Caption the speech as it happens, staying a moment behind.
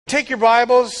Take your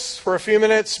Bibles for a few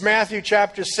minutes. Matthew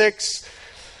chapter 6,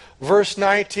 verse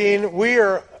 19.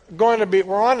 We're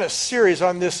on a series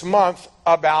on this month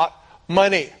about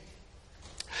money.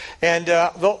 And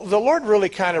the Lord really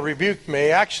kind of rebuked me,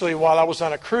 actually, while I was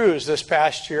on a cruise this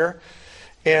past year,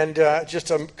 and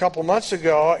just a couple months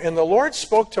ago. And the Lord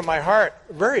spoke to my heart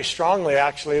very strongly,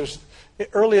 actually. It was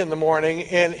early in the morning,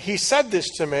 and He said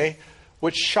this to me,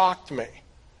 which shocked me.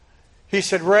 He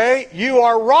said, "Ray, you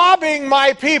are robbing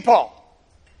my people."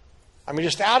 I mean,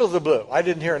 just out of the blue. I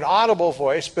didn't hear an audible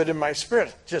voice, but in my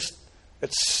spirit,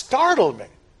 it startled me.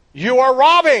 "You are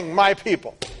robbing my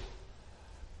people."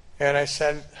 And I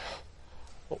said,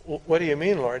 "What do you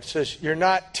mean, Lord?" He says, "You're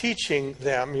not teaching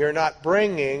them. You're not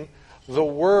bringing the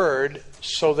word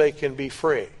so they can be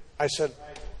free." I said,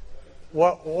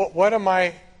 what am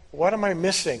I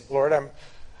missing, Lord? I'm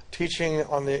teaching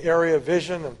on the area of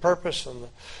vision and purpose and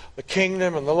the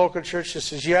kingdom and the local church. He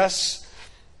says, "Yes,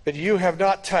 but you have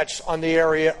not touched on the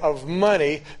area of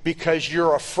money because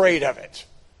you're afraid of it."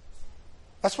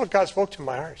 That's what God spoke to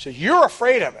my heart. He says, "You're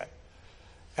afraid of it."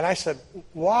 And I said,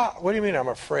 "What do you mean I'm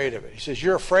afraid of it?" He says,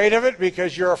 "You're afraid of it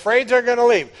because you're afraid they're going to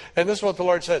leave." And this is what the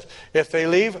Lord says. If they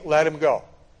leave, let them go.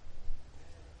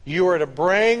 You are to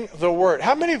bring the word.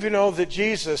 How many of you know that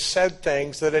Jesus said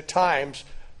things that at times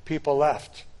people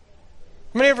left?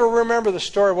 How many of you remember the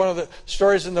story, one of the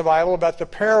stories in the Bible about the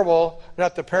parable,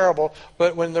 not the parable,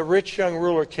 but when the rich young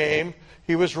ruler came?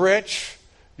 He was rich,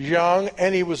 young,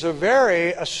 and he was a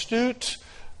very astute,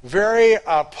 very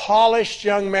polished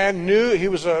young man. He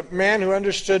was a man who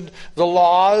understood the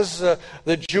laws, the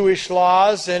Jewish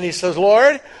laws. And he says,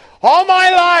 "Lord, all my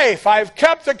life I've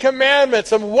kept the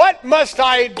commandments. And what must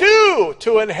I do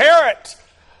to inherit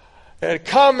and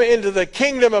come into the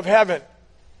kingdom of heaven?"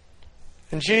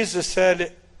 And Jesus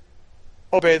said,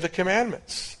 "Obey the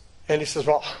commandments." And he says,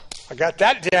 "Well, I got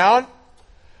that down."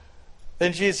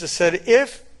 Then Jesus said,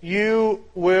 "If you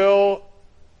will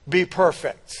be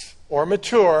perfect or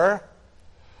mature,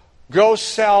 go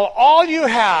sell all you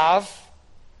have,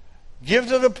 give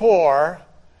to the poor,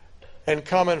 and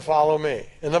come and follow me."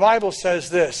 And the Bible says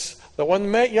this, that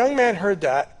when the young man heard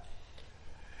that,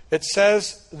 it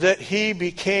says that he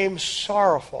became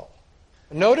sorrowful.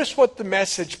 Notice what the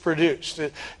message produced.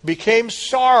 It became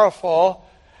sorrowful,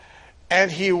 and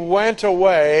he went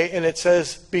away, and it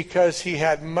says, because he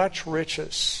had much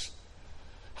riches.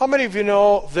 How many of you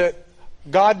know that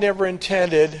God never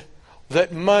intended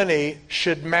that money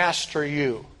should master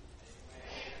you?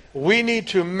 We need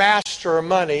to master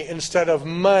money instead of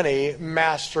money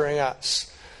mastering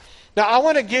us. Now, I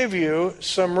want to give you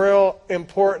some real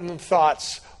important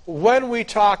thoughts when we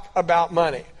talk about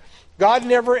money. God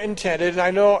never intended, and I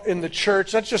know in the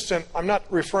church, I'm not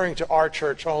referring to our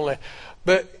church only,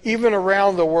 but even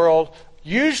around the world,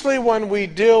 usually when we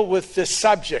deal with this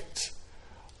subject,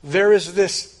 there is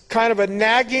this kind of a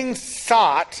nagging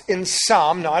thought in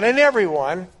some, not in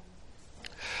everyone,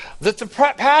 that the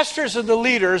pastors and the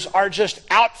leaders are just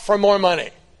out for more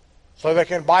money so they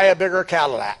can buy a bigger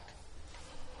Cadillac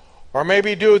or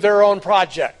maybe do their own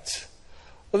project.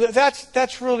 Well,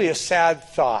 that's really a sad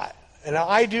thought. And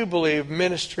I do believe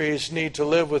ministries need to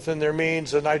live within their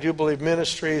means, and I do believe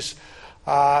ministries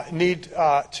need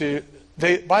to...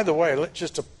 By the way,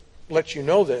 just to let you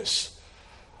know this,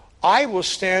 I will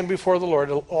stand before the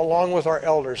Lord along with our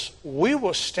elders. We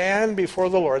will stand before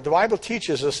the Lord. The Bible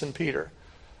teaches us in Peter,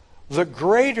 the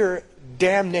greater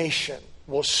damnation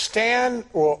will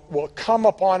come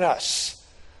upon us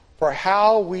for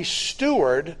how we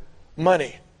steward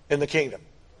money in the kingdom.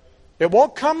 It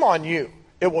won't come on you.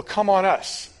 It will come on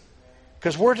us,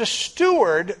 because we're to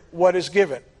steward what is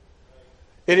given.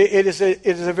 It is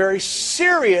a very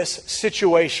serious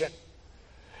situation.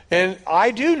 And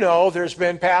I do know there's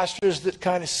been pastors that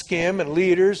kind of skim, and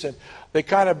leaders, and they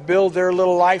kind of build their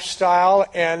little lifestyle,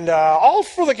 and all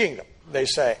for the kingdom, they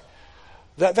say.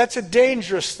 That's a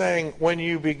dangerous thing when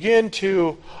you begin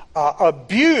to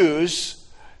abuse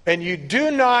and you do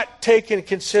not take in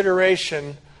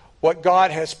consideration what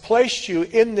God has placed you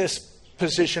in this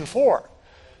position for.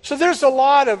 So there's a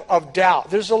lot of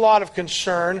doubt. There's a lot of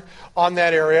concern on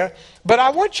that area. But I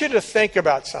want you to think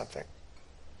about something.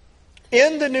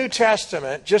 In the New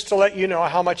Testament, just to let you know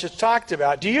how much it's talked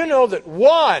about, do you know that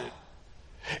one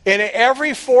in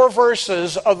every 4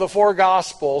 verses of the 4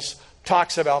 Gospels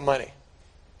talks about money?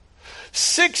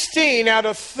 16 out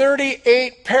of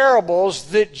 38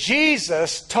 parables that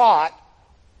Jesus taught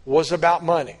was about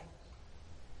money.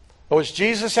 Was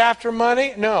Jesus after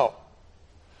money? No.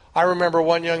 I remember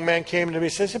one young man came to me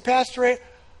and said, "Pastor Ray,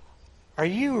 are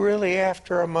you really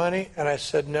after money?" And I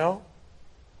said, "No.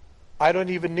 I don't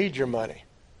even need your money."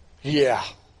 "Yeah,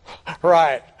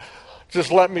 right.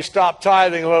 Just let me stop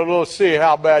tithing and we'll see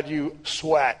how bad you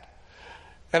sweat.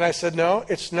 And I said, no,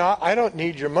 it's not. I don't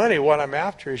need your money. What I'm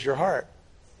after is your heart.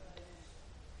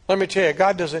 Let me tell you,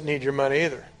 God doesn't need your money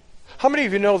either. How many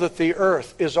of you know that the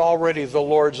earth is already the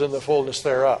Lord's and the fullness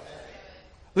thereof?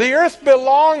 The earth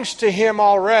belongs to Him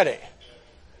already.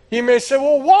 You may say,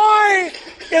 well, why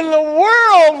in the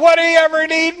world would He ever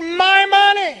need my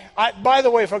money? By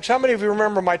the way, folks, how many of you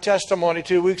remember my testimony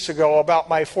 2 weeks ago about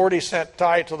my 40-cent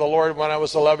tithe to the Lord when I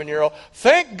was 11-year-old?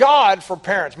 Thank God for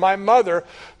parents. My mother,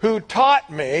 who taught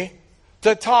me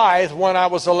to tithe when I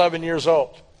was 11 years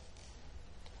old.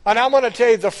 And I'm going to tell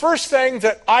you, the first thing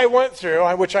that I went through,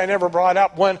 which I never brought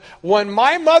up, when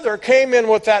my mother came in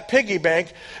with that piggy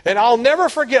bank, and I'll never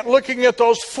forget looking at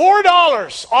those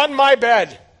 $4 on my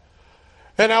bed.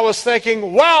 And I was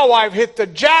thinking, wow, I've hit the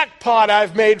jackpot.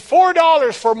 I've made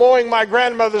 $4 for mowing my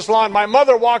grandmother's lawn. My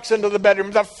mother walks into the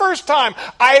bedroom. The first time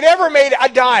I'd ever made a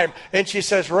dime. And she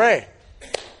says, Ray,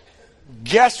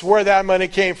 guess where that money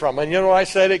came from? And you know what I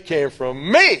said? It came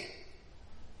from me.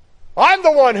 I'm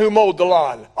the one who mowed the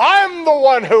lawn. I'm the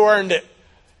one who earned it.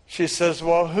 She says,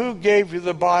 well, who gave you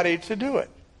the body to do it?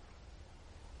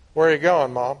 Where are you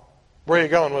going, Mom? Where are you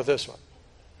going with this one?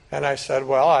 And I said,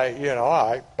 well, I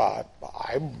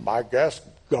guess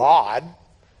God.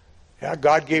 Yeah,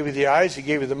 God gave you the eyes. He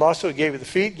gave you the muscle. He gave you the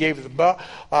feet. He gave you the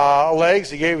legs.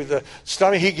 He gave you the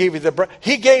stomach. He gave you the breath.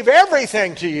 He gave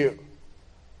everything to you.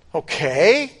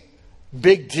 Okay,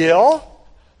 big deal.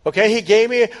 Okay, He gave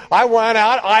me, I went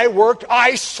out, I worked,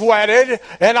 I sweated,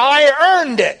 and I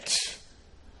earned it.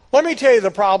 Let me tell you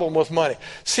the problem with money.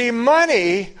 See,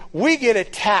 money, we get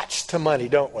attached to money,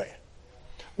 don't we?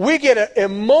 We get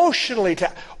emotionally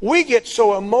attached. We get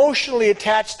so emotionally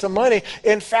attached to money.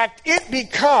 In fact, it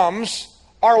becomes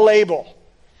our label.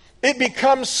 It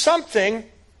becomes something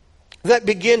that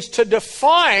begins to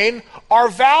define our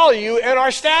value and our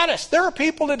status. There are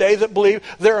people today that believe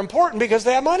they're important because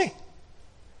they have money.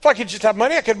 If I could just have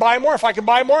money, I could buy more. If I could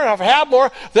buy more and if I have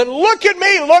more, then look at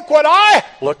me. Look what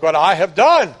I have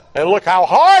done. And look how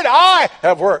hard I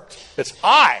have worked. It's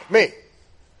me.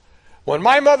 When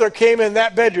my mother came in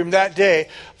that bedroom that day,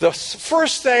 the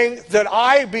first thing that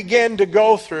I began to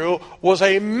go through was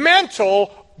a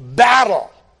mental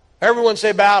battle. Everyone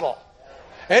say battle.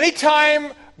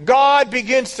 Anytime God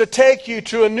begins to take you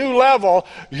to a new level,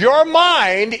 your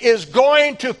mind is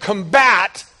going to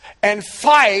combat and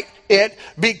fight it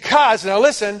because, now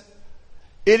listen,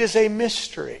 it is a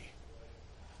mystery.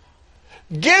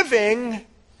 Giving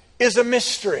is a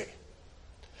mystery.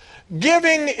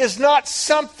 Giving is not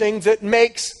something that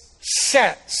makes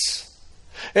sense.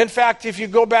 In fact, if you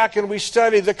go back and we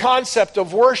study the concept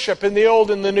of worship in the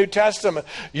Old and the New Testament,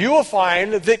 you will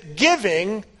find that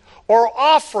giving or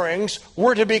offerings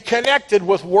were to be connected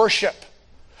with worship.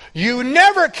 You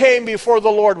never came before the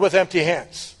Lord with empty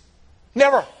hands.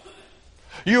 Never.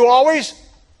 You always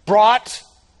brought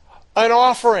an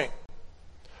offering.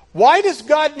 Why does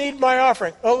God need my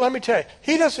offering? Oh, let me tell you,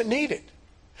 He doesn't need it.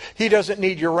 He doesn't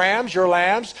need your rams, your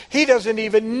lambs. He doesn't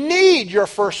even need your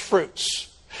first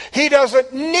fruits. He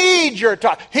doesn't need your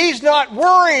tithe. He's not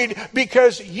worried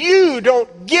because you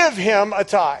don't give Him a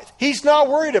tithe. He's not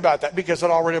worried about that because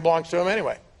it already belongs to Him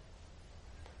anyway.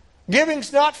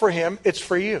 Giving's not for Him, it's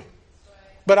for you.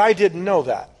 But I didn't know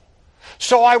that.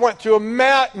 So I went through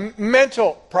a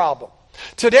mental problem.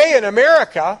 Today in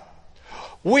America,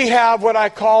 we have what I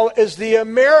call is the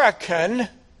American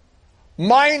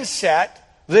mindset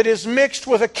that is mixed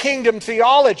with a kingdom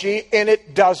theology, and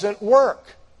it doesn't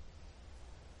work.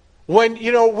 When,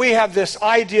 we have this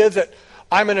idea that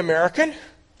I'm an American.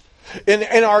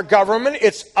 In our government,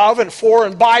 it's of and for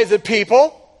and by the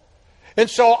people. And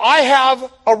so I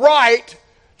have a right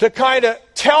to kind of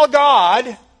tell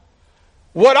God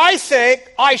what I think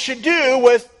I should do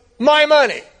with my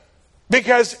money.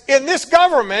 Because in this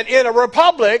government, in a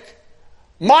republic,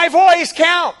 my voice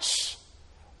counts.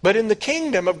 But in the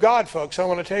kingdom of God, folks, I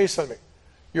want to tell you something.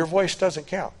 Your voice doesn't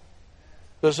count.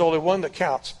 There's only one that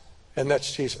counts, and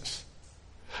that's Jesus.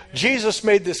 Jesus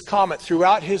made this comment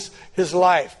throughout his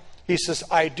life. He says,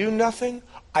 I do nothing,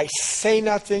 I say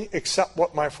nothing except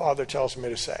what my Father tells me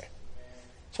to say.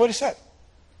 That's what He said.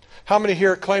 How many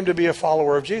here claim to be a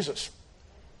follower of Jesus?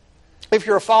 If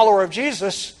you're a follower of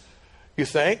Jesus, you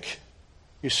think,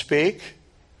 you speak,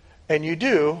 and you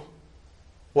do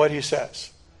what He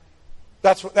says.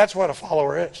 That's what a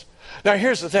follower is. Now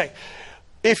here's the thing.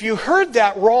 If you heard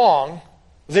that wrong,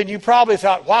 then you probably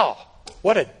thought, wow,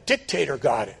 what a dictator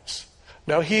God is.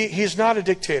 No, He's not a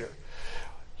dictator.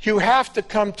 You have to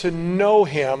come to know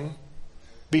Him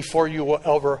before you will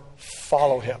ever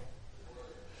follow Him.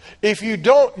 If you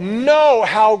don't know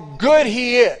how good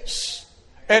He is,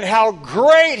 and how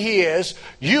great He is,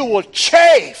 you will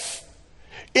chafe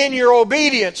in your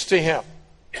obedience to Him.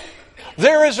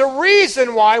 There is a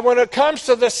reason why when it comes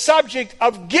to the subject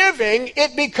of giving,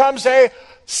 it becomes a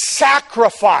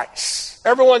sacrifice.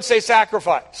 Everyone say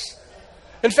sacrifice.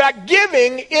 In fact,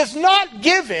 giving is not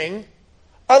giving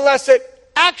unless it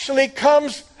actually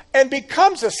comes and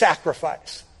becomes a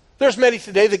sacrifice. There's many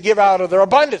today that give out of their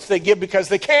abundance. They give because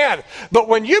they can. But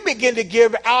when you begin to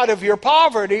give out of your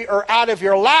poverty or out of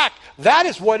your lack, that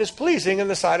is what is pleasing in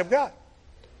the sight of God.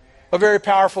 A very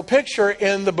powerful picture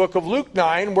in the book of Luke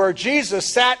 9 where Jesus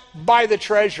sat by the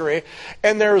treasury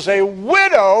and there's a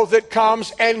widow that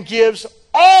comes and gives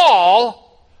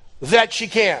all that she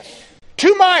can.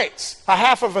 2 mites, a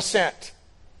half of a cent.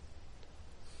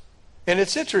 And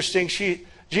it's interesting,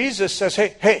 Jesus says,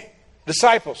 hey,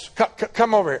 disciples,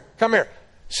 come over here. Come here.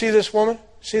 See this woman?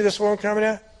 See this woman coming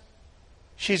in?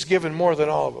 She's given more than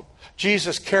all of them.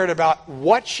 Jesus cared about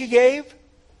what she gave,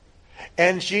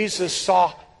 and Jesus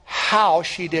saw how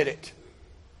she did it.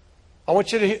 I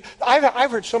want you to hear.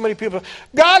 I've heard so many people,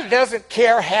 God doesn't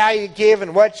care how you give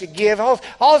and what you give.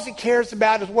 All He cares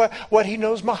about is what He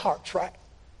knows my heart's right.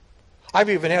 I've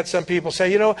even had some people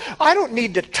say, I don't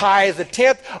need to tithe the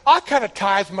 10th. I kind of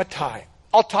tithe my time.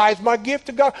 I'll tithe my gift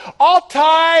to God. I'll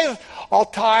tithe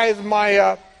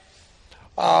my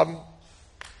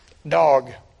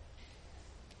dog.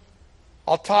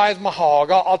 I'll tithe my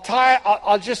hog.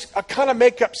 I'll kind of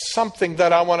make up something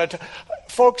that I want to.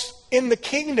 Folks, in the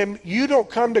kingdom, you don't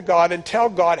come to God and tell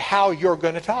God how you're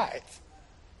going to tithe.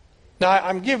 Now,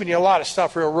 I'm giving you a lot of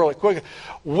stuff really quick.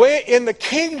 In the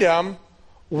kingdom,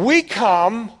 we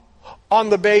come on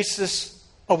the basis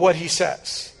of what He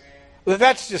says.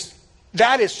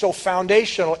 That is so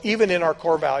foundational, even in our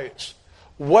core values.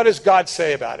 What does God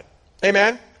say about it?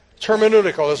 Amen? It's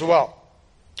hermeneutical as well.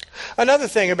 Another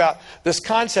thing about this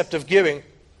concept of giving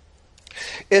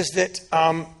is that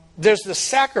there's the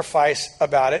sacrifice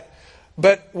about it.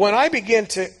 But when I begin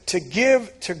to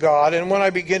give to God and when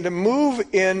I begin to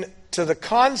move into the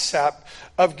concept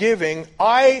of giving,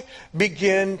 I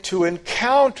begin to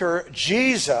encounter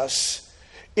Jesus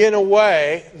in a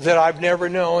way that I've never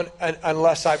known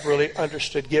unless I've really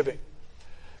understood giving.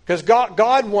 Because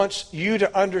God wants you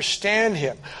to understand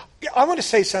Him. I want to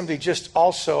say something just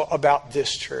also about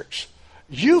this church.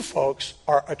 You folks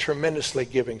are a tremendously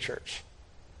giving church.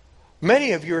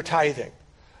 Many of you are tithing.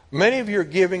 Many of you are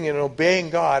giving and obeying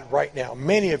God right now.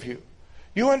 Many of you.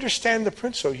 You understand the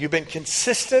principle. You've been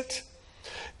consistent.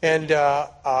 And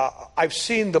I've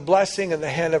seen the blessing and the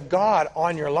hand of God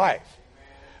on your life.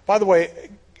 By the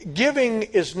way, giving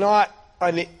is not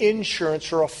an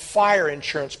insurance or a fire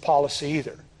insurance policy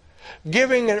either.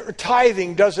 Giving or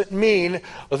tithing doesn't mean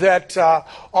that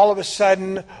all of a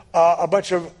sudden a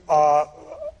bunch of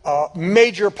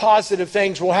major positive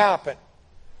things will happen.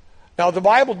 Now, the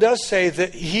Bible does say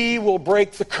that He will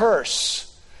break the curse.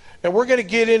 And we're going to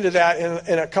get into that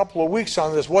in a couple of weeks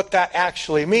on this, what that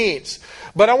actually means.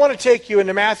 But I want to take you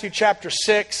into Matthew chapter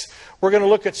 6. We're going to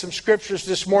look at some scriptures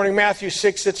this morning. Matthew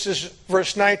 6, it says,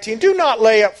 verse 19, "Do not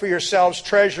lay up for yourselves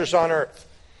treasures on earth."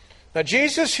 Now,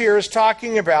 Jesus here is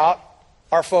talking about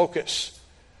our focus.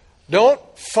 Don't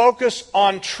focus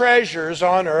on treasures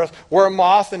on earth where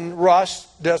moth and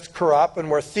rust doth corrupt and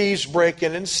where thieves break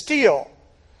in and steal.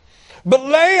 But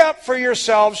lay up for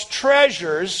yourselves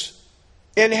treasures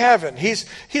in heaven. He's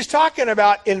talking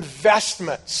about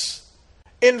investments.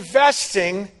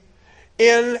 Investing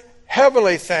in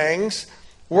heavenly things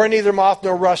where neither moth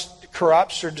nor rust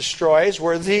corrupts or destroys,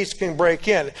 where these can break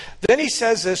in. Then he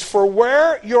says this, "For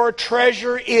where your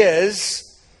treasure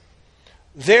is,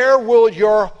 there will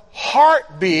your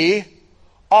heart be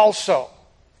also."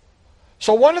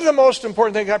 So one of the most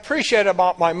important things I appreciate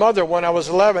about my mother when I was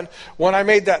 11, when I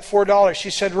made that $4,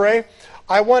 she said, "Ray,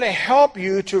 I want to help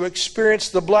you to experience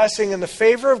the blessing and the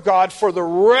favor of God for the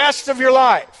rest of your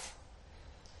life."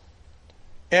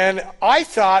 And I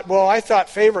thought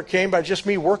favor came by just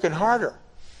me working harder,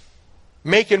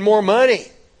 making more money.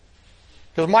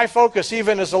 Because my focus,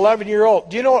 even as an 11-year-old,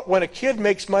 do you know what? When a kid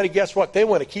makes money, guess what? They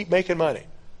want to keep making money.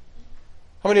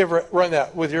 How many ever run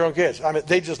that with your own kids? I mean,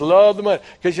 they just love the money.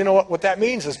 Because you know what? What that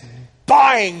means is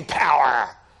buying power,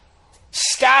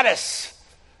 status.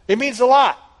 It means a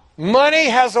lot. Money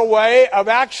has a way of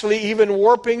actually even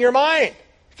warping your mind.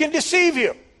 It can deceive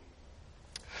you.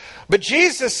 But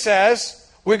Jesus says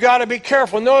we've got to be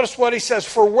careful. Notice what He says.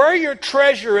 "For where your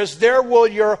treasure is, there will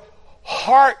your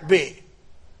heart be."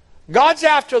 God's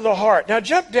after the heart. Now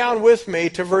jump down with me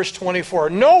to verse 24.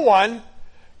 "No one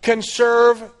can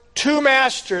serve two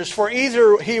masters, for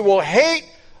either he will hate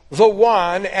the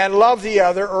one and love the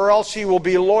other, or else he will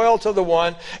be loyal to the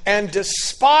one and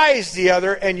despise the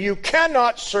other, and you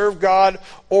cannot serve God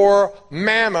or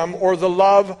mammon, or the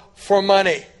love for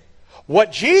money.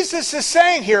 What Jesus is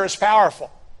saying here is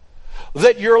powerful.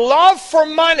 That your love for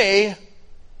money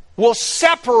will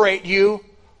separate you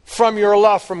from your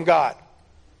love from God.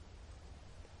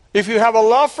 If you have a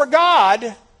love for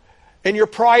God and your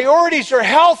priorities are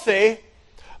healthy,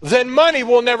 then money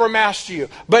will never master you.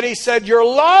 But he said your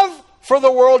love for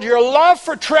the world, your love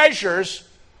for treasures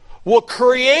will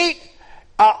create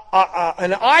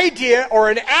an idea or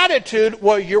an attitude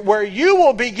where you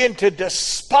will begin to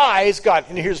despise God.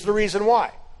 And here's the reason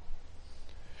why.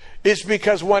 It's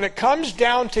because when it comes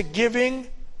down to giving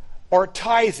or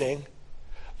tithing,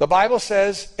 the Bible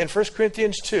says in 1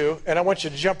 Corinthians 2, and I want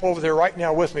you to jump over there right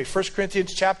now with me, 1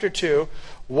 Corinthians chapter 2,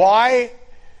 why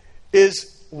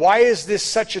is this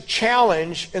such a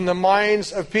challenge in the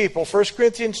minds of people? 1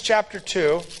 Corinthians chapter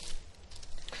 2,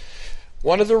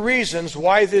 one of the reasons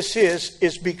why this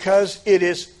is because it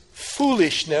is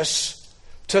foolishness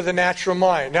to the natural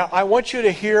mind. Now, I want you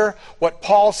to hear what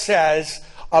Paul says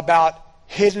about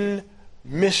hidden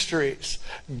mysteries.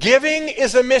 Giving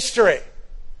is a mystery.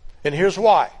 And here's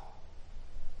why.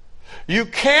 You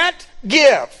can't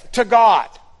give to God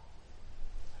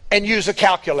and use a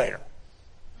calculator.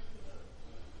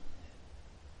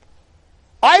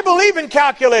 I believe in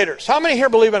calculators. How many here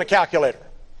believe in a calculator?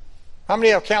 How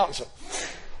many accountants?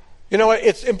 You know what?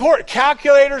 It's important.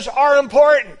 Calculators are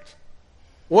important.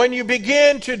 When you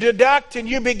begin to deduct and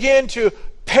you begin to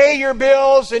pay your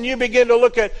bills and you begin to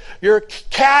look at your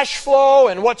cash flow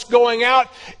and what's going out,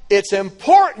 it's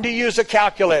important to use a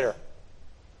calculator.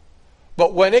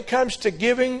 But when it comes to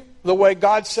giving the way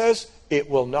God says, it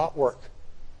will not work.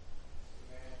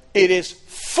 It is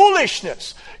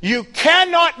foolishness. You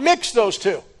cannot mix those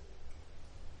two.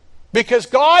 Because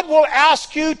God will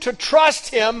ask you to trust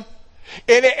Him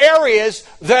in areas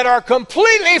that are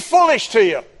completely foolish to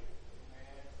you.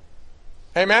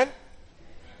 Amen?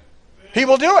 He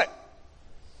will do it.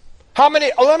 How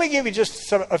many? Let me give you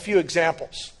just a few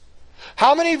examples.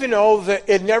 How many of you know that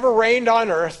it never rained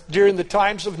on earth during the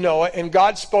times of Noah, and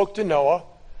God spoke to Noah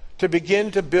to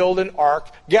begin to build an ark?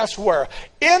 Guess where?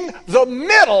 In the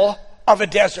middle of a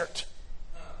desert.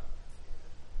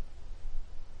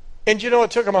 And you know,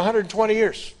 it took him 120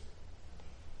 years.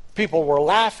 People were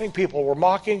laughing, people were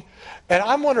mocking. And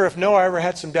I wonder if Noah ever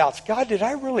had some doubts. God, did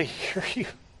I really hear you?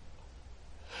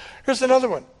 Here's another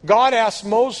one. God asked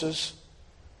Moses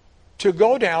to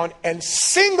go down and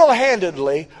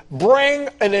single-handedly bring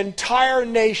an entire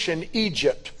nation,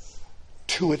 Egypt,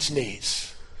 to its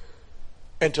knees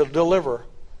and to deliver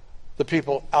the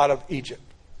people out of Egypt.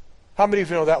 How many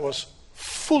of you know that was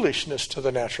foolishness to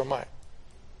the natural mind?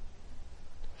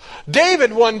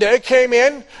 David one day came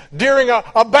in during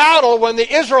a battle when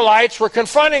the Israelites were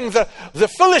confronting the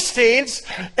Philistines,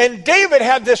 and David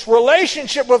had this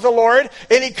relationship with the Lord,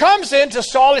 and he comes in to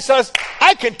Saul. He says,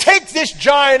 I can take this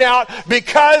giant out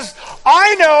because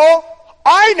I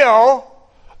know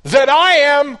that I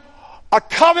am a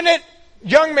covenant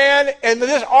young man, and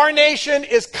our nation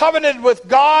is covenanted with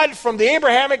God from the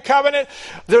Abrahamic covenant.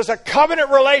 There's a covenant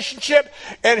relationship.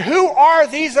 And who are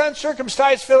these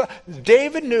uncircumcised Philistines?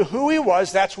 David knew who he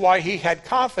was. That's why he had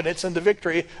confidence in the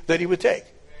victory that he would take.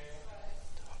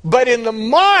 But in the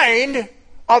mind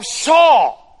of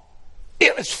Saul,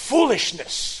 it was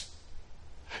foolishness.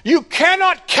 You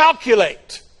cannot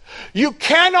calculate. You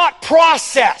cannot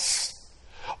process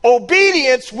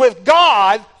obedience with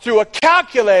God through a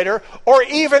calculator or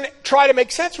even try to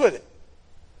make sense with it.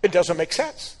 It doesn't make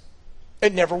sense.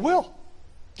 It never will.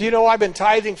 Do you know I've been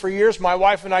tithing for years? My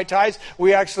wife and I tithe.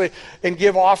 We actually and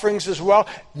give offerings as well.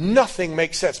 Nothing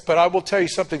makes sense. But I will tell you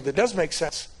something that does make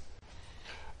sense.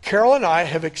 Carol and I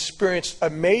have experienced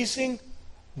amazing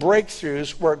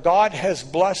breakthroughs where God has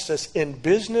blessed us in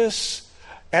business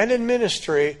and in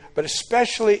ministry, but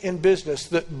especially in business,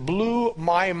 that blew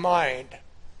my mind.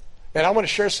 And I want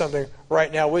to share something right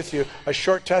now with you, a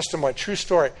short testimony, true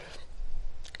story.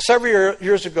 Several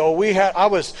years ago,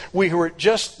 we were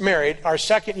just married, our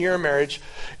second year of marriage,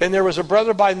 and there was a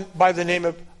brother by the name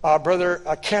of Brother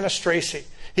Kenneth Tracy.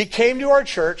 He came to our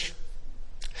church,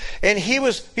 and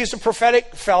he's a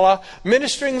prophetic fella,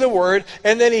 ministering the word,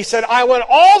 and then he said, I want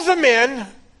all the men,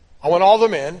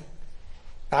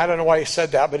 I don't know why he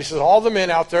said that, but he says, all the men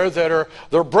out there that are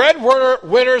the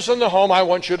breadwinners in the home, I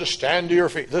want you to stand to your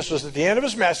feet. This was at the end of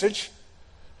his message.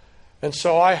 And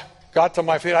so I got to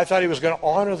my feet. I thought he was going to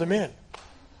honor the men.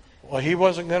 Well, he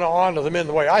wasn't going to honor them in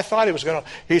the way I thought he was going to.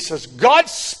 He says, God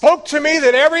spoke to me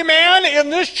that every man in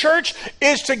this church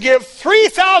is to give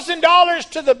 $3,000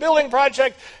 to the building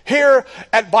project here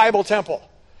at Bible Temple.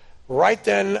 Right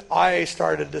then, I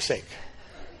started to sink.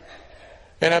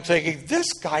 And I'm thinking,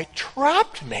 this guy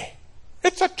trapped me.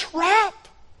 It's a trap.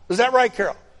 Is that right,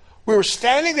 Carol? We were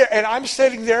standing there, and I'm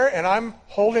sitting there, and I'm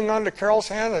holding on to Carol's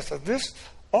hand. I said,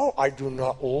 I do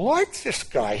not like this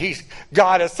guy. He's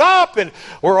got us up, and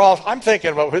I'm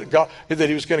thinking about God, that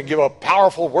he was going to give a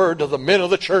powerful word to the men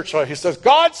of the church. So he says,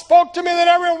 God spoke to me that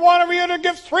every one of you to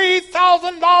give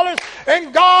 $3,000,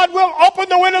 and God will open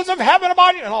the windows of heaven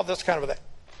about you, and all this kind of thing.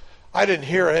 I didn't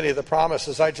hear any of the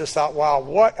promises. I just thought, wow,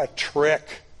 what a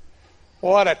trick.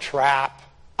 What a trap.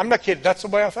 I'm not kidding. That's the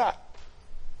way I thought.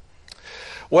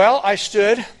 Well, I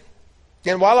stood,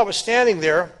 and while I was standing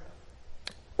there,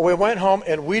 we went home,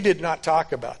 and we did not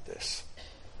talk about this.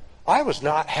 I was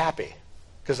not happy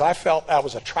because I felt that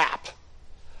was a trap.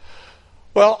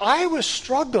 Well, I was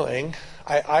struggling.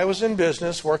 I was in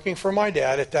business working for my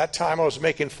dad. At that time, I was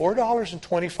making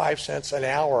 $4.25 an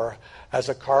hour as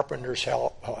a carpenter's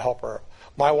helper.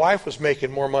 My wife was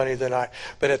making more money than I.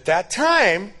 But at that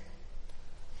time,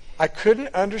 I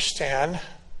couldn't understand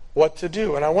what to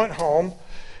do. And I went home,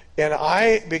 and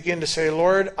I began to say,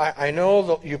 Lord, I know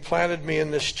that you planted me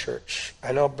in this church.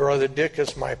 I know Brother Dick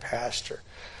is my pastor.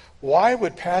 Why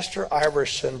would Pastor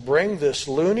Iverson bring this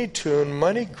Looney Tune,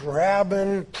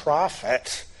 money-grabbing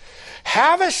prophet,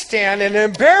 have us stand and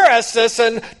embarrass us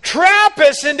and trap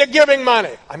us into giving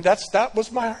money? That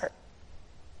was my heart.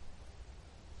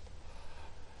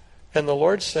 And the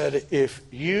Lord said, if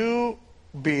you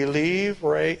believe,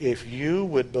 Ray, if you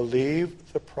would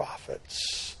believe the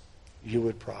prophets, you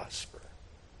would prosper.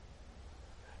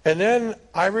 And then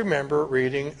I remember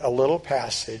reading a little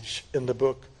passage in the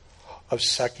book of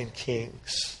 2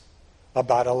 Kings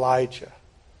about Elijah.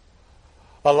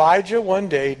 Elijah, one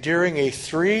day, during a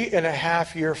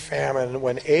 3.5-year famine,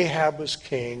 when Ahab was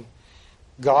king,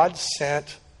 God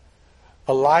sent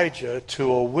Elijah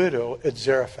to a widow at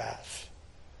Zarephath.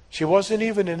 She wasn't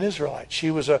even an Israelite. She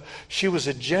was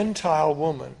a Gentile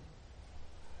woman.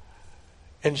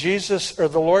 And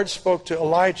the Lord spoke to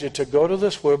Elijah to go to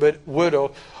this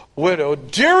widow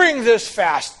during this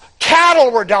fast.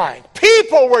 Cattle were dying.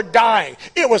 People were dying.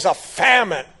 It was a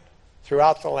famine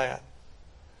throughout the land.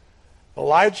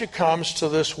 Elijah comes to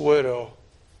this widow,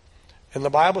 and the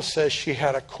Bible says she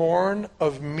had a corn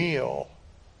of meal,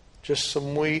 just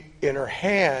some wheat in her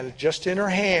hand,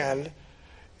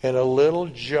 and a little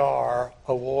jar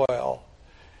of oil.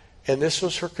 And this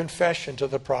was her confession to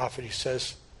the prophet. He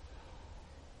says,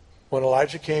 when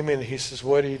Elijah came in, he says,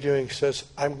 what are you doing? He says,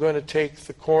 I'm going to take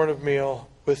the corn of meal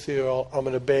with the oil. I'm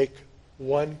going to bake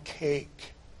one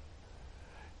cake.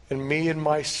 And me and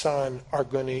my son are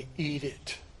going to eat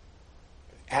it.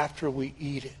 After we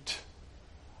eat it,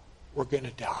 we're going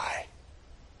to die.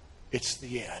 It's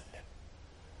the end.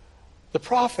 The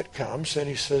prophet comes and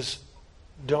he says,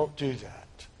 don't do that.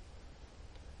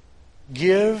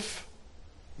 Give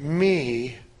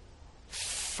me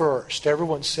first.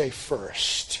 Everyone say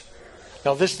first.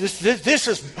 Now this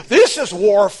is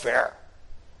warfare.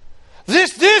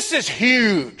 This is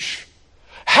huge.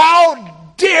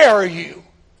 How dare you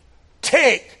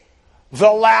take the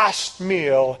last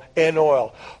meal in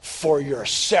oil for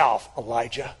yourself,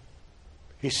 Elijah?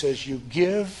 He says, you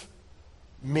give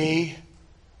me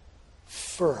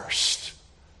first.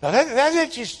 Now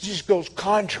that just goes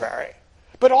contrary.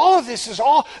 But all of this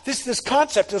this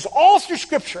concept is all through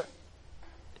Scripture.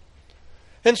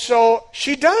 And so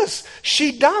she does.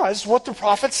 She does what the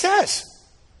prophet says.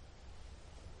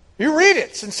 You read it.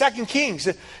 It's in 2 Kings.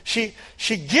 She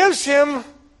gives him...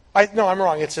 No, I'm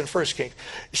wrong. It's in 1 Kings.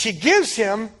 She gives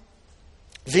him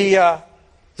the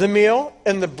meal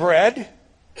and the bread,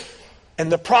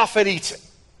 and the prophet eats it.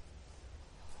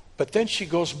 But then she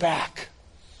goes back,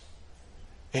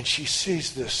 and she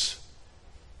sees this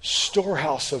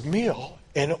storehouse of meal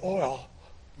and oil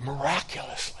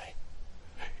miraculously.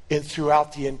 And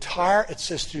throughout the entire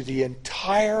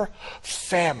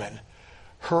famine,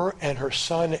 her and her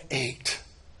son ate.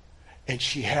 And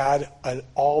she had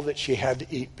all that she had to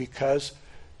eat because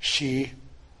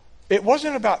it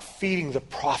wasn't about feeding the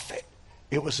prophet.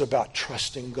 It was about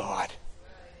trusting God.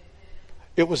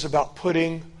 It was about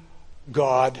putting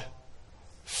God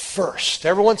first.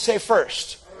 Everyone say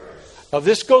first. Now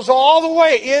this goes all the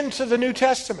way into the New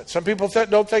Testament. Some people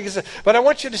don't think it's... But I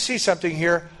want you to see something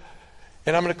here.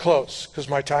 And I'm going to close because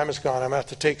my time is gone. I'm going to have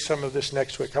to take some of this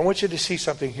next week. I want you to see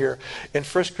something here in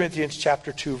 1 Corinthians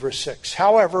chapter 2, verse 6.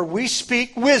 However, we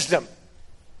speak wisdom.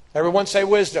 Everyone say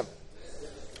wisdom.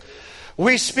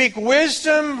 We speak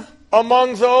wisdom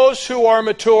among those who are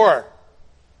mature.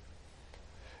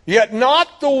 Yet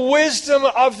not the wisdom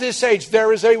of this age.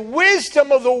 There is a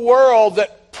wisdom of the world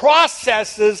that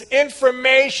processes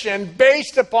information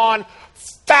based upon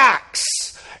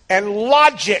facts and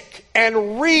logic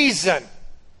and reason.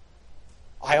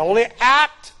 I only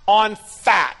act on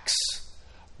facts.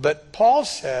 But Paul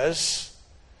says,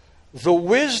 the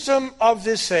wisdom of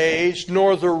this age,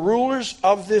 nor the rulers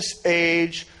of this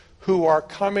age who are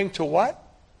coming to what?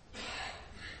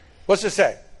 What's it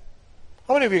say?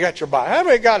 How many of you got your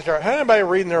Bible? Anybody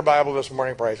reading their Bible this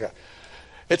morning? Praise God.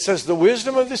 It says the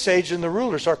wisdom of this age and the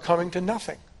rulers are coming to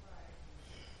nothing.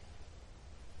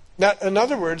 Now, in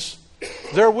other words,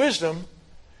 their wisdom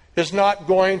is not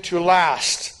going to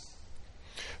last.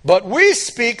 But we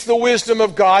speak the wisdom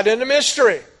of God in a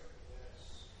mystery.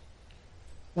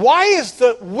 Why is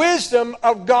the wisdom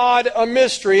of God a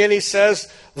mystery? And he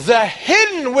says, the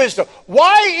hidden wisdom.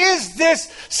 Why is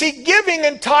this? See, giving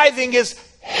and tithing is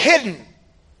hidden.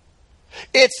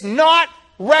 It's not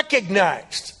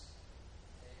recognized.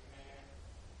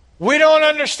 We don't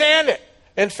understand it.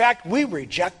 In fact, we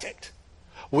reject it.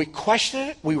 We question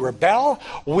it. We rebel.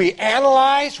 We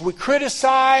analyze. We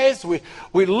criticize. We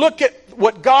look at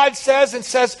what God says and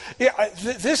says, yeah,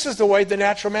 this is the way the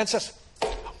natural man says.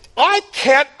 I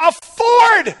can't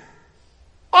afford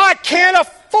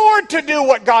to do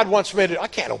what God wants me to do. I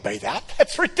can't obey that.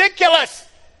 That's ridiculous.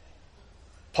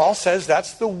 Paul says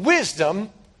that's the wisdom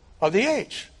of the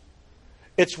age.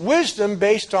 It's wisdom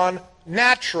based on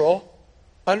natural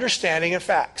understanding and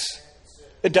facts.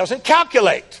 It doesn't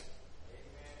calculate.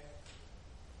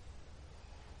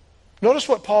 Notice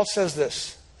what Paul says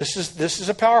this. This is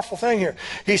a powerful thing here.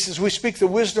 He says, we speak the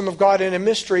wisdom of God in a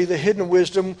mystery, the hidden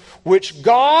wisdom, which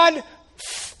God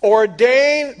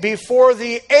ordained before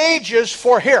the ages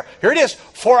for here. Here it is.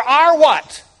 For our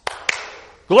what?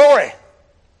 Glory.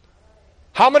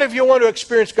 How many of you want to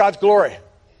experience God's glory?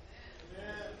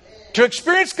 To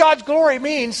experience God's glory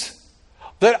means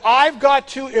that I've got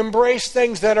to embrace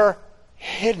things that are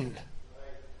hidden.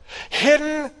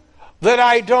 Hidden that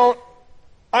I don't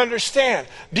understand.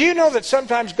 Do you know that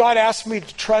sometimes God asks me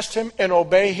to trust Him and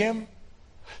obey Him?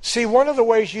 See, one of the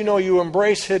ways you know you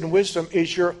embrace hidden wisdom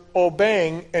is you're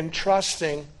obeying and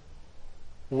trusting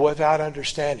without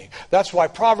understanding. That's why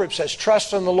Proverbs says,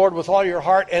 trust in the Lord with all your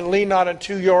heart and lean not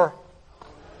unto your...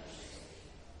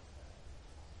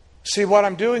 See, what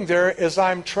I'm doing there is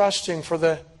I'm trusting for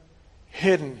the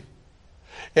hidden.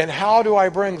 And how do I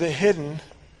bring the hidden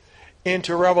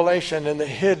into revelation and the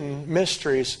hidden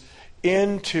mysteries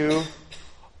into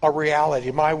a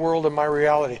reality? My world and my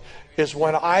reality is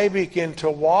when I begin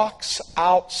to walk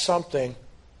out something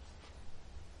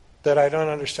that I don't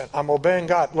understand. I'm obeying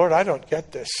God. Lord, I don't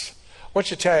get this. I'm going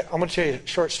to tell you a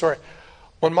short story.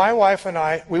 When my wife and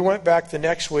I, we went back the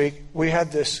next week, we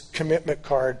had this commitment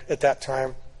card at that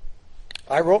time.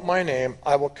 I wrote my name.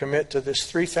 I will commit to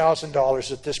this $3,000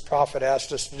 that this prophet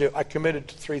asked us to do. I committed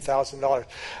to $3,000,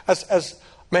 as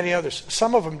many others.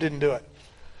 Some of them didn't do it.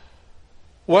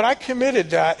 When I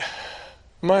committed that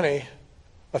money,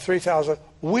 $3,000,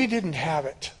 we didn't have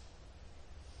it.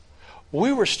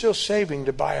 We were still saving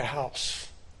to buy a house.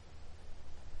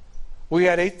 We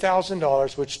had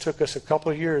 $8,000, which took us a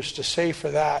couple of years to save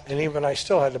for that, and even I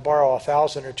still had to borrow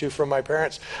 $1,000 or $2 from my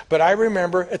parents. But I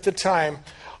remember at the time,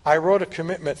 I wrote a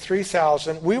commitment,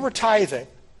 $3,000. We were tithing.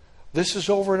 This is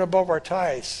over and above our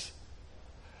tithes.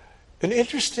 An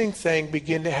interesting thing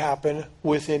began to happen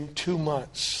within 2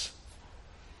 months.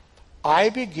 I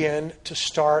began to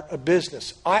start a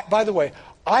business. By the way,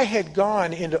 I had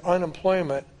gone into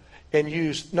unemployment and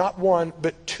used not one,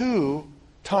 but 2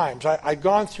 times. I'd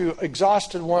gone through,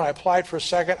 exhausted one. I applied for a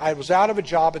second. I was out of a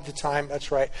job at the time.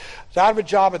 That's right. I was out of a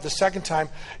job at the second time.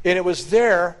 And it was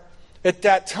there at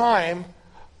that time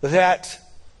that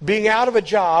being out of a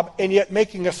job and yet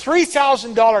making a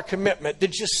 $3,000 commitment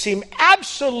that just seemed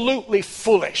absolutely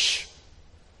foolish.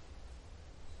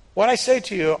 What I say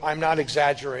to you, I'm not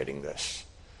exaggerating this.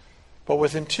 But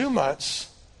within 2 months,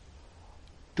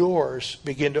 doors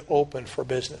begin to open for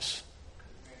business.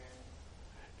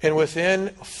 And within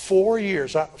 4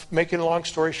 years, making a long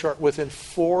story short, within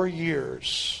 4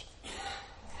 years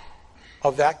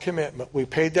of that commitment, we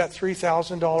paid that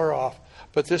 $3,000 off.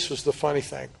 But this was the funny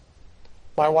thing.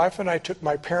 My wife and I took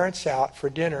my parents out for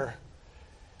dinner.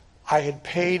 I had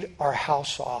paid our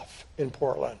house off in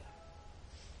Portland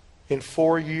in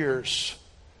 4 years.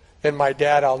 And my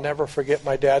dad, I'll never forget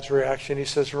my dad's reaction. He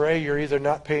says, Ray, you're either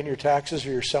not paying your taxes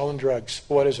or you're selling drugs.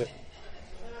 What is it?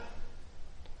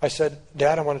 I said,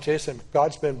 Dad, I want to tell you something.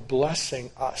 God's been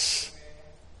blessing us.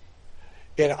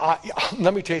 And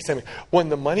let me tell you something. When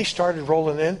the money started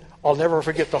rolling in, I'll never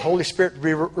forget, the Holy Spirit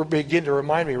begin to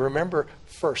remind me, remember,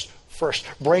 first,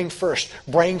 bring first.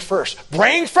 Your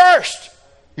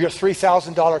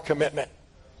 $3,000 commitment.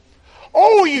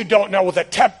 Oh, you don't know the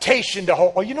temptation to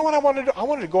hold. Oh, you know what I wanted to do? I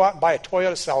wanted to go out and buy a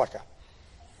Toyota Celica.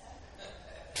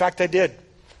 In fact, I did.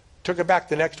 Took it back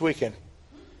the next weekend.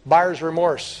 Buyer's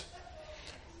remorse.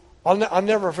 I'll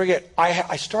never forget.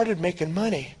 I started making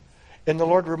money. And the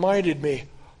Lord reminded me,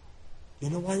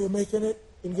 you know why you're making it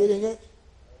and getting it?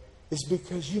 It's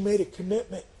because you made a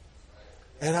commitment.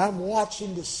 And I'm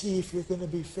watching to see if you're going to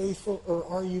be faithful, or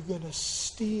are you going to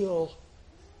steal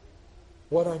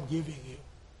what I'm giving you.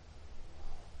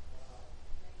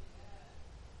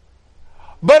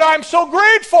 But I'm so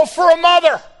grateful for a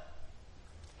mother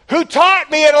who taught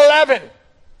me at 11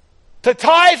 to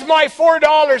tithe my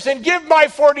 $4 and give my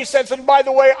 40 cents. And by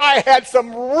the way, I had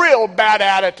some real bad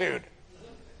attitude.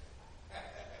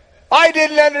 I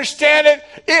didn't understand it.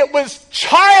 It was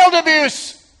child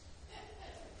abuse.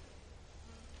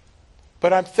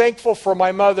 But I'm thankful for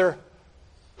my mother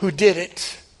who did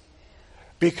it,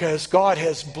 because God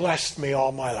has blessed me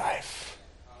all my life.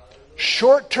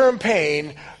 Short-term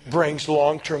pain brings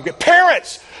long-term good.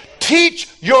 Parents,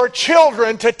 teach your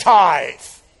children to tithe.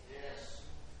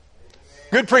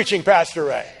 Good preaching, Pastor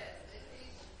Ray.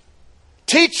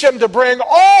 Teach them to bring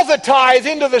all the tithe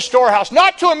into the storehouse,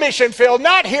 not to a mission field,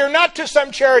 not here, not to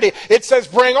some charity. It says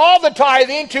bring all the tithe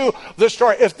into the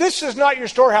store. If this is not your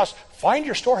storehouse, find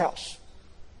your storehouse.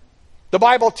 The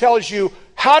Bible tells you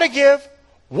how to give,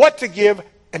 what to give,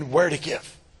 and where to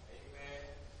give.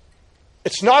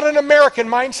 It's not an American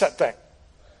mindset thing.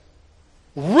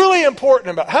 Really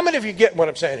important about. How many of you get what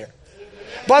I'm saying here?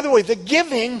 By the way, the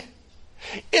giving,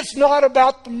 it's not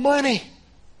about the money.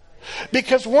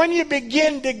 Because when you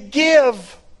begin to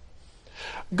give,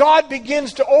 God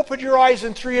begins to open your eyes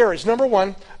in three areas. Number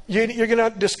one, you're going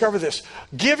to discover this.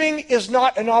 Giving is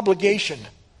not an obligation.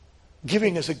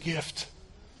 Giving is a gift.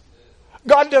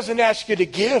 God doesn't ask you to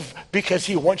give because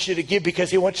He wants you to give,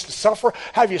 because He wants to suffer,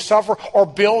 have you suffer, or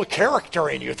build character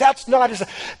in you. That's not His.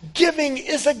 Giving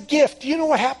is a gift. You know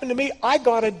what happened to me? I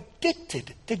got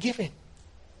addicted to giving.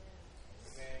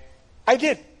 I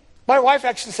did. My wife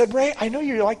actually said, Ray, I know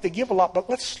you like to give a lot, but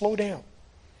let's slow down.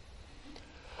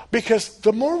 Because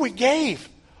the more we gave,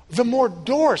 the more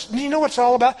doors. And you know what it's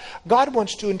all about? God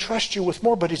wants to entrust you with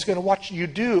more, but He's going to watch you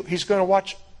do. He's going to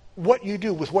watch what you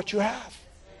do with what you have.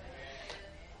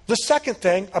 The second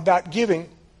thing about giving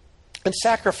and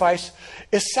sacrifice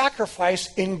is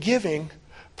sacrifice in giving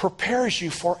prepares you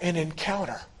for an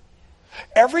encounter.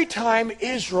 Every time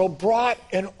Israel brought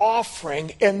an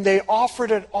offering and they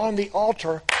offered it on the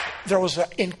altar, there was an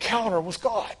encounter with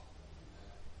God.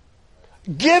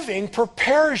 Giving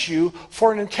prepares you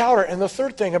for an encounter. And the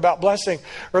third thing about blessing,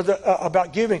 or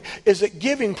about giving, is that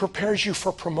giving prepares you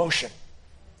for promotion.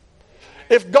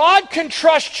 If God can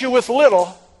trust you with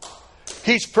little,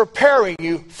 He's preparing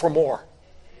you for more.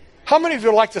 How many of you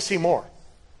would like to see more?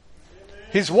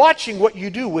 He's watching what you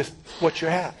do with what you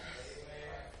have.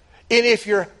 And if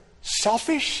you're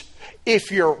selfish,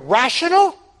 if you're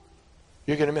rational,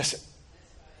 you're going to miss it.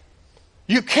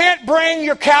 You can't bring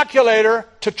your calculator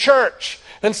to church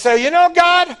and say, you know,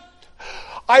 God,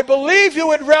 I believe you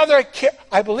would rather,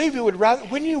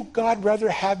 wouldn't you, God, rather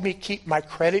have me keep my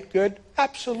credit good?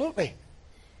 Absolutely.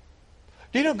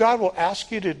 Do you know God will ask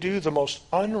you to do the most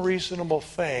unreasonable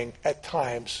thing at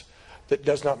times that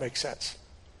does not make sense?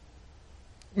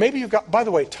 Maybe you've got, by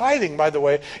the way, tithing,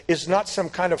 is not some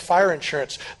kind of fire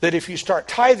insurance that if you start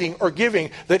tithing or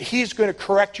giving, that He's going to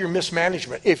correct your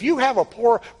mismanagement. If you have a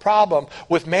poor problem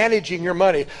with managing your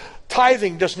money,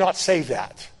 tithing does not save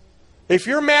that. If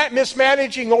you're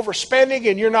mismanaging, overspending,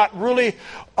 and you're not really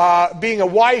being a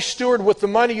wise steward with the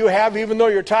money you have, even though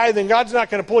you're tithing, God's not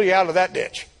going to pull you out of that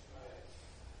ditch.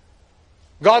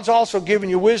 God's also given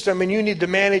you wisdom, and you need to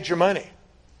manage your money.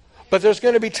 But there's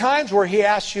going to be times where He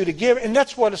asks you to give, and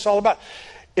that's what it's all about.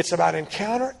 It's about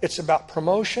encounter, it's about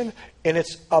promotion, and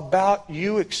it's about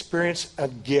you experience a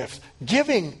gift.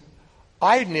 Giving,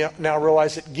 I now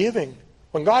realize that giving,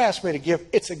 when God asks me to give,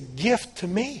 it's a gift to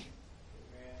me.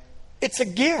 It's a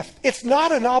gift. It's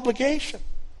not an obligation.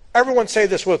 Everyone say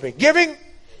this with me. Giving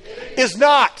is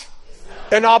not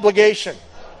an obligation.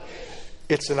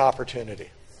 It's an opportunity.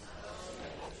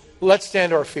 Let's stand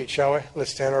to our feet, shall we?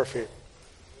 Let's stand to our feet.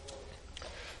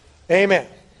 Amen.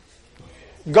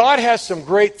 God has some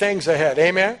great things ahead.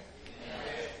 Amen.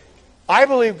 I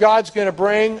believe God's going to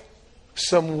bring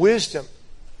some wisdom.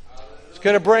 He's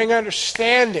going to bring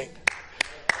understanding.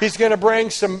 He's going to bring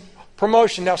some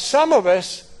promotion. Now, some of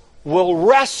us will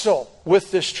wrestle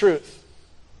with this truth.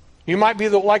 You might be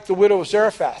like the widow of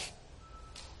Zarephath.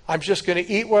 I'm just going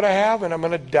to eat what I have and I'm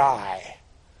going to die.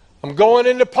 I'm going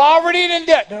into poverty and in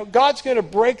debt. No, God's going to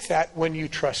break that when you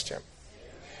trust Him.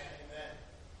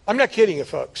 I'm not kidding you,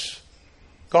 folks.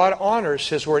 God honors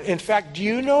His word. In fact, do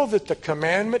you know that the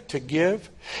commandment to give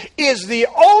is the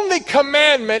only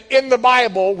commandment in the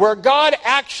Bible where God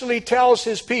actually tells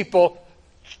His people,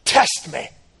 test me.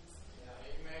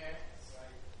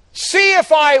 See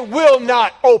if I will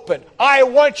not open. I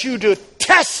want you to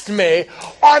test me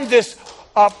on this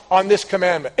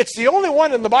commandment. It's the only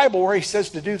one in the Bible where He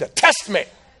says to do that. Test me.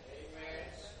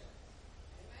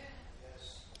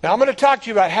 Now I'm going to talk to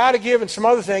you about how to give and some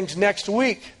other things next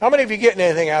week. How many of you getting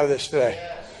anything out of this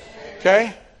today?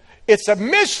 Okay? It's a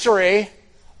mystery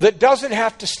that doesn't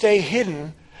have to stay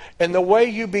hidden. And the way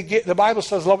you begin, the Bible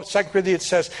says, 2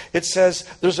 Corinthians it says,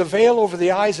 there's a veil over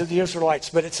the eyes of the Israelites,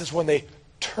 but it says when they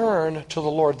turn to the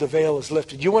Lord, the veil is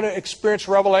lifted. You want to experience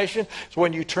revelation? So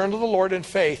when you turn to the Lord in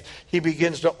faith, He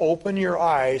begins to open your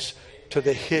eyes to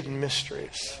the hidden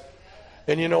mysteries.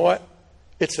 And you know what?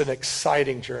 It's an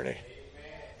exciting journey.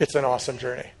 It's an awesome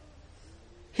journey.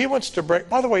 He wants to break.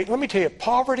 By the way, let me tell you,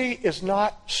 poverty is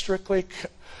not strictly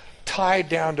tied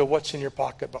down to what's in your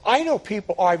pocketbook.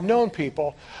 I've known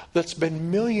people that's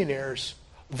been millionaires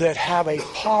that have a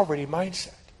poverty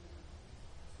mindset.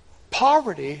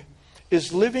 Poverty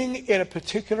is living in a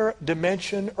particular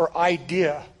dimension or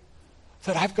idea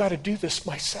that I've got to do this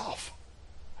myself.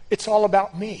 It's all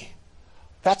about me.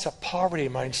 That's a poverty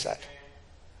mindset.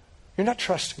 You're not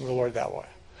trusting the Lord that way.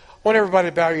 I want everybody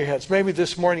to bow your heads. Maybe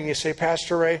this morning you say,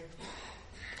 Pastor Ray,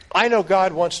 I know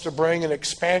God wants to bring an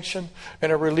expansion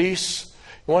and a release.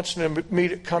 He wants me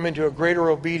to come into a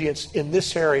greater obedience in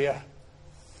this area.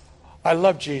 I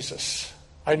love Jesus.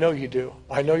 I know you do.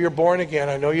 I know you're born again.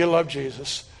 I know you love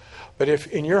Jesus. But if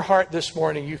in your heart this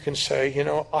morning you can say,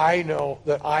 I know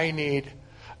that I need,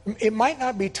 it might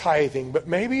not be tithing, but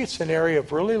maybe it's an area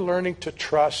of really learning to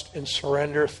trust and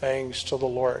surrender things to the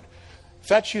Lord. If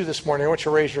that's you this morning, I want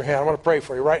you to raise your hand. I want to pray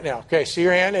for you right now. Okay, see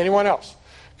your hand? Anyone else?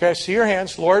 Okay, see your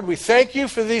hands. Lord, we thank you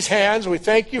for these hands. We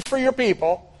thank you for your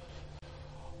people.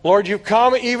 Lord, you've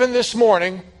come even this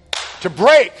morning to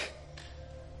break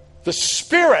the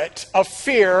spirit of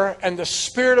fear and the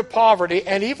spirit of poverty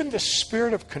and even the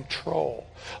spirit of control.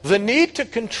 The need to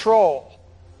control.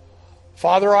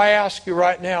 Father, I ask you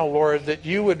right now, Lord, that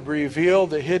you would reveal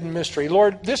the hidden mystery.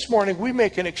 Lord, this morning we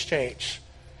make an exchange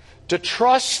to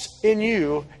trust in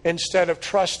you instead of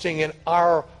trusting in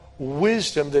our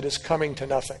wisdom that is coming to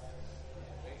nothing.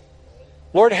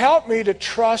 Lord, help me to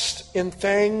trust in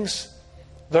things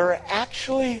that are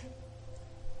actually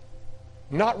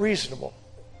not reasonable.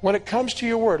 When it comes to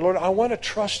your word, Lord, I want to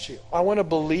trust you. I want to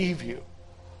believe you.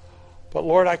 But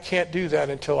Lord, I can't do that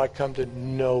until I come to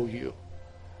know you.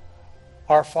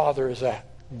 Our Father is a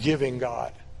giving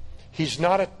God. He's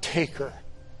not a taker.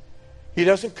 He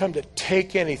doesn't come to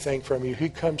take anything from you. He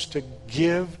comes to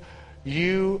give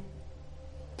you,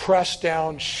 pressed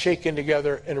down, shaken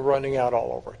together, and running out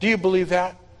all over. Do you believe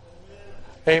that?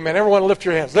 Amen. Everyone lift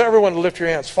your hands. Let everyone lift your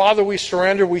hands. Father, we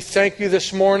surrender. We thank you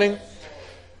this morning.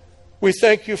 We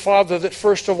thank you, Father, that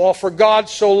first of all, for God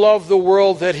so loved the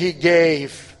world that He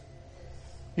gave.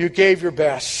 You gave your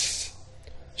best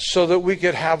so that we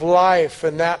could have life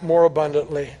and that more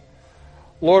abundantly.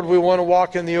 Lord, we want to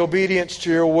walk in the obedience to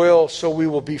your will so we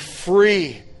will be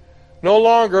free. No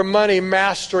longer money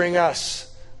mastering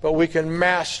us, but we can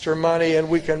master money and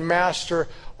we can master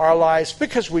our lives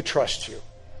because we trust you.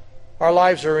 Our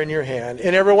lives are in your hand.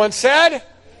 And everyone said? Amen.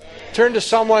 Turn to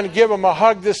someone and give them a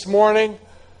hug this morning.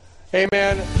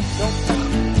 Amen. Don't